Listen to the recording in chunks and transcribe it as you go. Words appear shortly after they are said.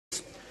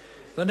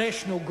The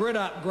national grid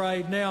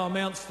upgrade now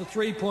amounts to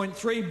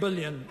 $3.3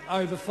 billion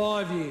over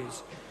 5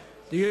 years.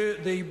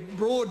 The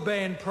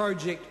broadband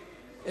project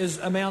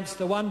amounts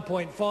to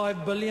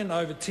 $1.5 billion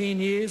over 10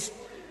 years,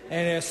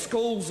 and our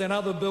schools and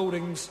other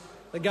buildings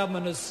the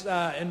government is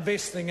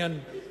investing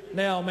in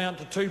now amount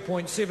to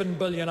 $2.7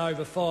 billion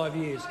over 5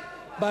 years.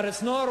 But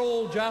it's not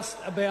all just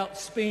about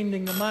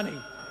spending the money.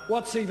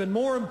 What's even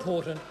more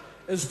important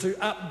is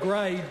to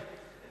upgrade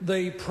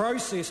the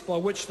process by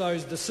which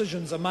those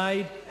decisions are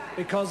made,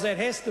 because that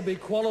has to be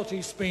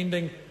quality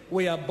spending.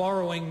 We are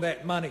borrowing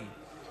that money.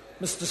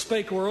 Mr.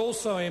 Speaker, we're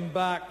also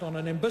embarked on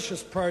an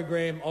ambitious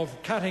program of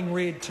cutting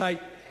red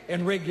tape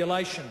and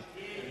regulation.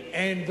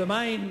 And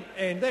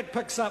that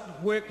picks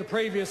up work the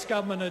previous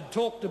government had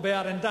talked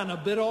about and done a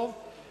bit of.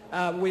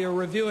 We are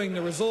reviewing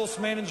the Resource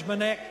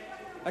Management Act.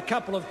 A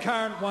couple of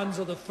current ones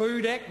are the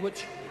Food Act,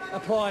 which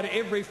apply to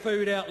every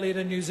food outlet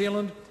in New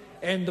Zealand,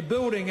 and the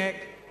Building Act,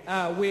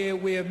 where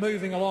we're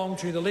moving along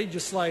to the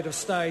legislative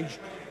stage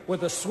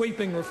with a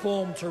sweeping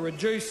reform to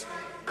reduce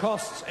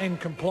costs and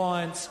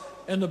compliance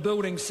in the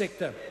building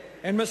sector.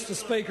 And, Mr.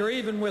 Speaker,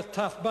 even with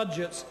tough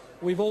budgets,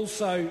 we've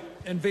also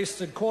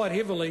invested quite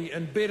heavily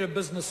in better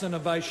business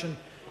innovation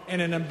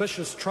and an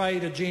ambitious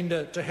trade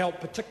agenda to help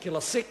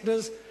particular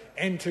sectors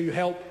and to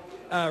help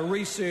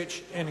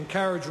research and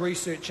encourage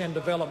research and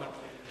development.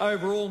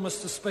 Overall,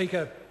 Mr.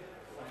 Speaker,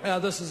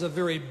 this is a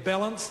very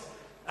balanced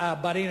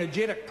but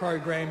energetic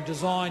program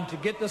designed to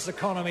get this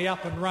economy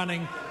up and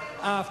running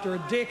after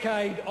a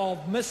decade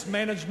of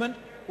mismanagement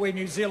where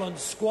New Zealand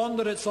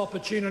squandered its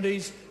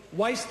opportunities,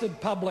 wasted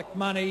public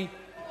money,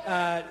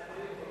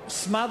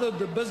 smothered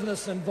the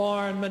business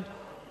environment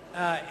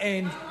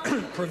and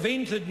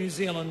prevented New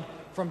Zealand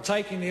from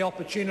taking the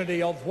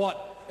opportunity of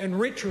what, in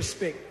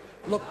retrospect,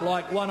 looked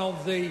like one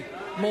of the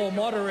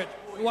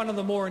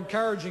more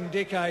encouraging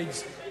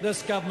decades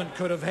this government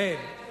could have had.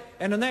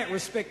 And in that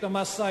respect, I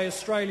must say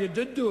Australia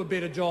did do a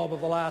better job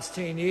of the last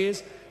 10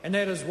 years, and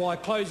that is why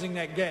closing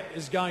that gap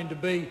is going to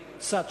be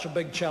such a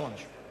big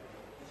challenge.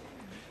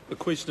 The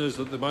question is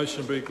that the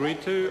motion be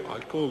agreed to. I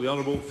call the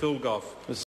Honourable Phil Goff.